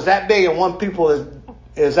pupil is that big and one pupil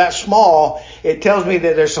is that small, it tells me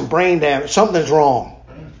that there's some brain damage. Something's wrong.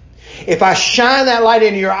 If I shine that light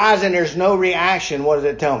into your eyes and there's no reaction, what does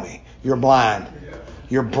it tell me? You're blind.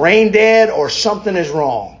 You're brain dead, or something is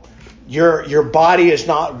wrong. Your body is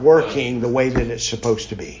not working the way that it's supposed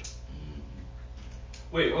to be.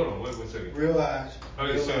 Wait, hold on. Wait a second. Realize.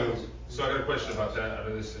 Okay, so I got a question about that. I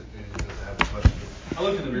know this doesn't have this much to do. I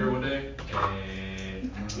looked in the mirror one day,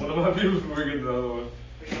 and one of my pupils were getting the other one.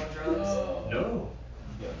 Were you on drugs? No.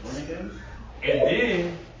 And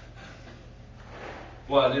then,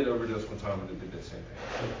 well, I did overdose one time and it did that same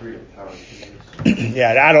thing.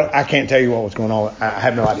 Yeah, I can't tell you what was going on. I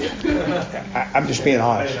have no idea. I'm just being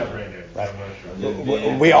honest.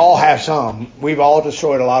 Right. We all have some. We've all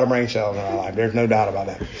destroyed a lot of brain cells in our life. There's no doubt about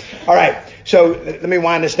that. All right. So let me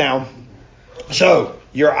wind this down. So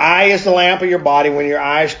your eye is the lamp of your body. When your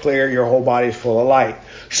eye is clear, your whole body is full of light.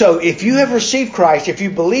 So if you have received Christ, if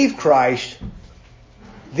you believe Christ,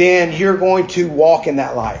 then you're going to walk in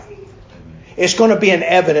that light. It's going to be an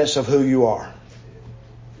evidence of who you are.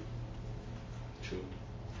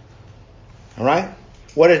 All right?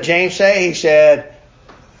 What did James say? He said,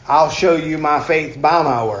 I'll show you my faith by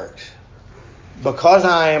my works. Because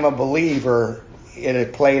I am a believer, it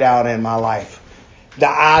had played out in my life. The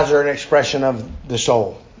eyes are an expression of the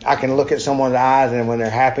soul. I can look at someone's eyes, and when they're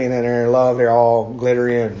happy and they're in love, they're all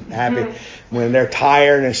glittery and happy. When they're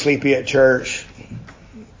tired and sleepy at church,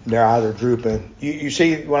 their eyes are drooping. You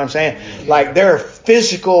see what I'm saying? Like, there are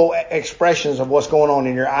physical expressions of what's going on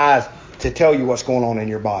in your eyes to tell you what's going on in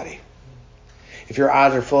your body. If your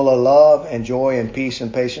eyes are full of love and joy and peace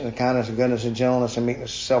and patience and kindness and goodness and gentleness and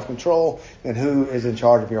meekness and self-control, then who is in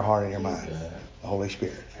charge of your heart and your mind? The Holy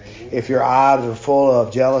Spirit. If your eyes are full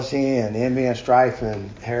of jealousy and envy and strife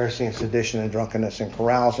and heresy and sedition and drunkenness and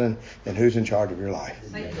carousing, then who's in charge of your life?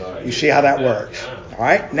 You see how that works? All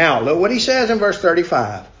right. Now, look what he says in verse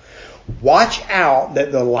 35. Watch out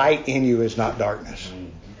that the light in you is not darkness.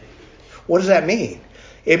 What does that mean?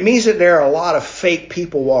 It means that there are a lot of fake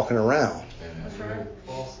people walking around.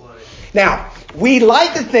 Now, we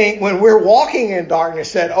like to think when we're walking in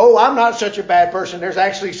darkness that, oh, I'm not such a bad person. There's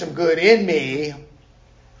actually some good in me.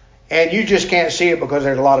 And you just can't see it because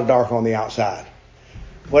there's a lot of dark on the outside.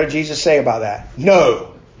 What did Jesus say about that?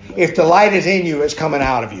 No. If the light is in you, it's coming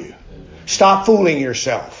out of you. Stop fooling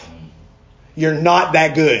yourself. You're not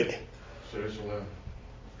that good.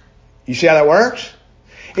 You see how that works?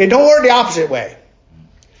 It don't work the opposite way.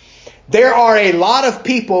 There are a lot of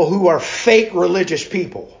people who are fake religious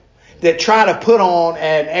people that try to put on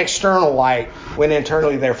an external light when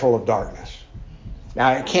internally they're full of darkness.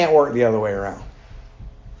 Now, it can't work the other way around.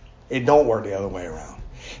 It don't work the other way around.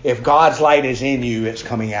 If God's light is in you, it's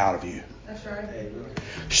coming out of you. That's right.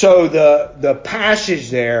 So the passage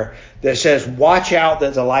there that says, watch out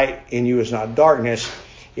that the light in you is not darkness,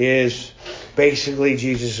 is basically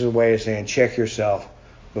Jesus' way of saying, check yourself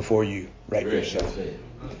before you wreck yourself.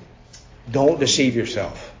 Don't deceive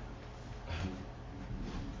yourself.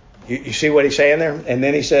 You see what he's saying there? And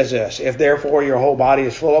then he says this, if therefore your whole body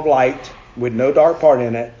is full of light with no dark part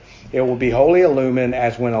in it, it will be wholly illumined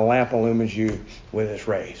as when a lamp illumines you with its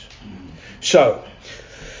rays. So,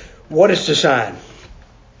 what is the sign?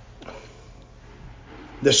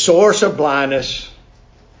 The source of blindness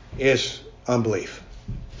is unbelief.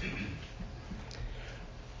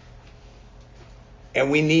 And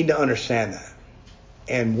we need to understand that.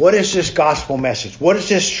 And what is this gospel message? What is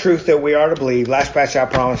this truth that we are to believe? Last passage I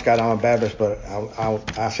promised, God, I'm a Baptist, but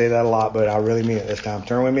I say that a lot, but I really mean it this time.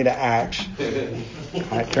 Turn with me to Acts. All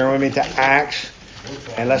right, turn with me to Acts.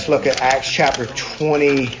 And let's look at Acts chapter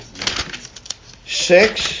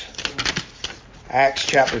 26. Acts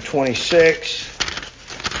chapter 26.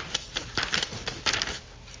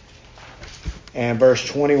 And verse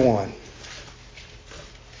 21.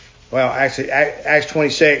 Well, actually, Acts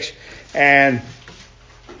 26 and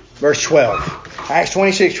verse 12. Acts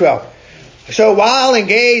 26:12. So while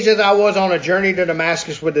engaged as I was on a journey to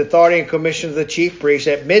Damascus with the authority and commission of the chief priests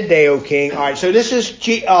at midday, O king. All right, so this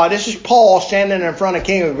is Paul standing in front of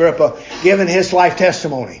King Agrippa giving his life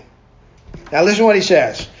testimony. Now listen to what he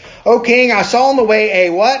says. O king, I saw on the way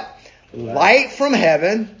a what? Light from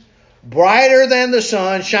heaven, brighter than the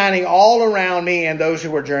sun, shining all around me and those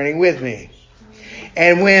who were journeying with me.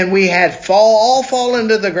 And when we had all fallen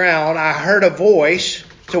to the ground, I heard a voice.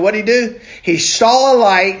 So what did he do? He saw a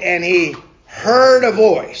light and he heard a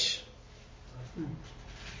voice.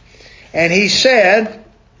 And he said,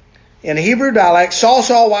 in Hebrew dialect, Saul,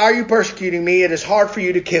 Saul, why are you persecuting me? It is hard for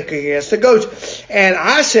you to kick against the goats. And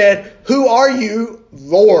I said, who are you,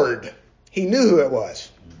 Lord? He knew who it was.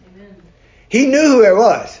 Amen. He knew who it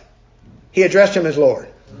was. He addressed him as Lord.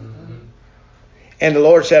 And the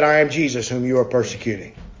Lord said, I am Jesus whom you are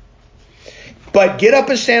persecuting. But get up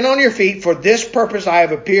and stand on your feet. For this purpose I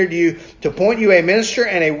have appeared to you, to appoint you a minister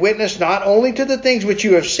and a witness, not only to the things which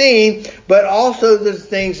you have seen, but also the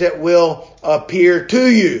things that will appear to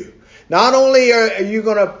you. Not only are you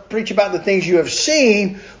going to preach about the things you have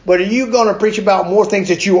seen, but are you going to preach about more things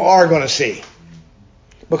that you are going to see?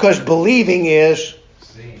 Because believing is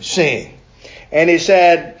seeing. And he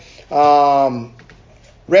said,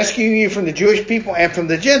 rescuing you from the Jewish people and from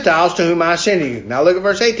the Gentiles to whom I send you. Now look at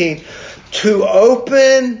verse 18. To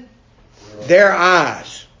open their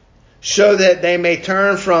eyes so that they may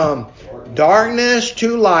turn from darkness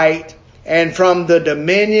to light and from the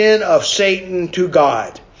dominion of Satan to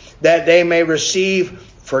God, that they may receive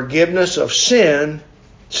forgiveness of sins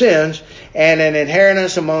and an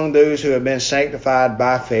inheritance among those who have been sanctified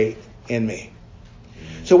by faith in me.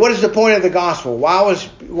 So what is the point of the gospel? Why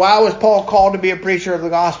was Paul called to be a preacher of the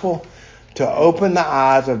gospel? To open the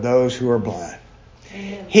eyes of those who are blind.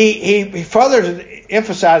 He further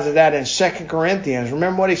emphasizes that in 2 Corinthians.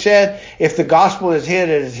 Remember what he said? If the gospel is hid,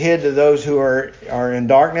 it is hid to those who are in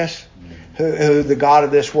darkness, who the God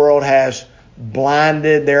of this world has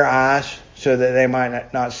blinded their eyes so that they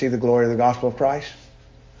might not see the glory of the gospel of Christ.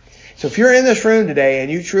 So if you're in this room today and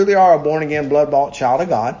you truly are a born-again, blood-bought child of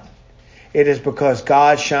God, it is because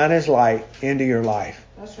God shined His light into your life.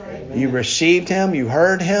 That's right. You received Him, you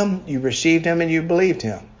heard Him, you received Him, and you believed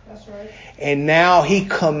Him. That's right. And now He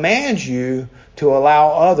commands you to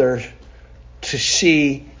allow others to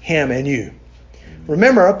see Him in you.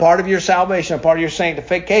 Remember, a part of your salvation, a part of your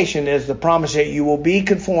sanctification is the promise that you will be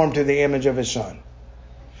conformed to the image of His Son.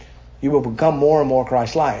 You will become more and more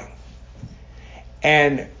Christ-like.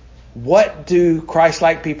 And what do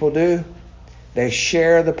Christ-like people do? They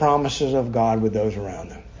share the promises of God with those around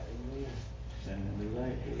them.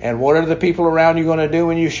 And what are the people around you going to do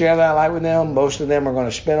when you share that light with them? Most of them are going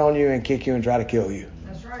to spit on you and kick you and try to kill you.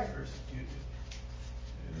 That's right.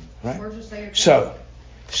 Right? So,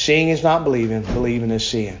 seeing is not believing. Believing is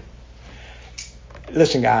seeing.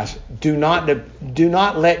 Listen, guys, do not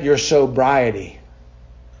let your sobriety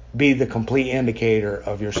be the complete indicator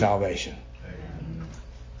of your salvation.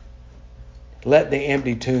 Let the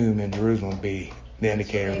empty tomb in Jerusalem be the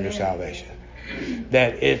indicator of your salvation.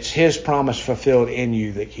 That it's His promise fulfilled in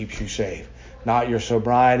you that keeps you safe. Not your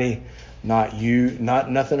sobriety, not you,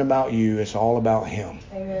 not nothing about you. It's all about Him.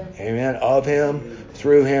 Amen. Amen. Of Him,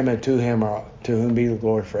 through Him, and to Him, to whom be the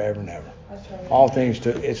glory forever and ever. That's right. All things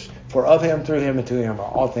it's for of Him, through Him, and to Him are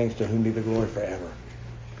all things, to whom be the glory forever.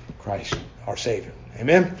 Christ, our Savior.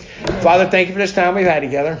 Amen. Father, thank you for this time we've had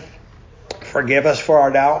together. Forgive us for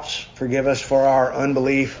our doubts. Forgive us for our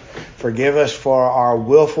unbelief. Forgive us for our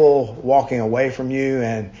willful walking away from you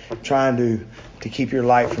and trying to keep your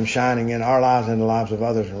light from shining in our lives and the lives of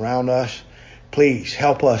others around us. Please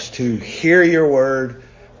help us to hear your word.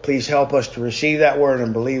 Please help us to receive that word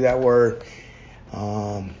and believe that word.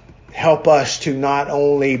 Help us to not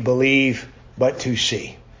only believe, but to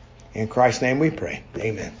see. In Christ's name we pray.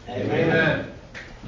 Amen. Amen.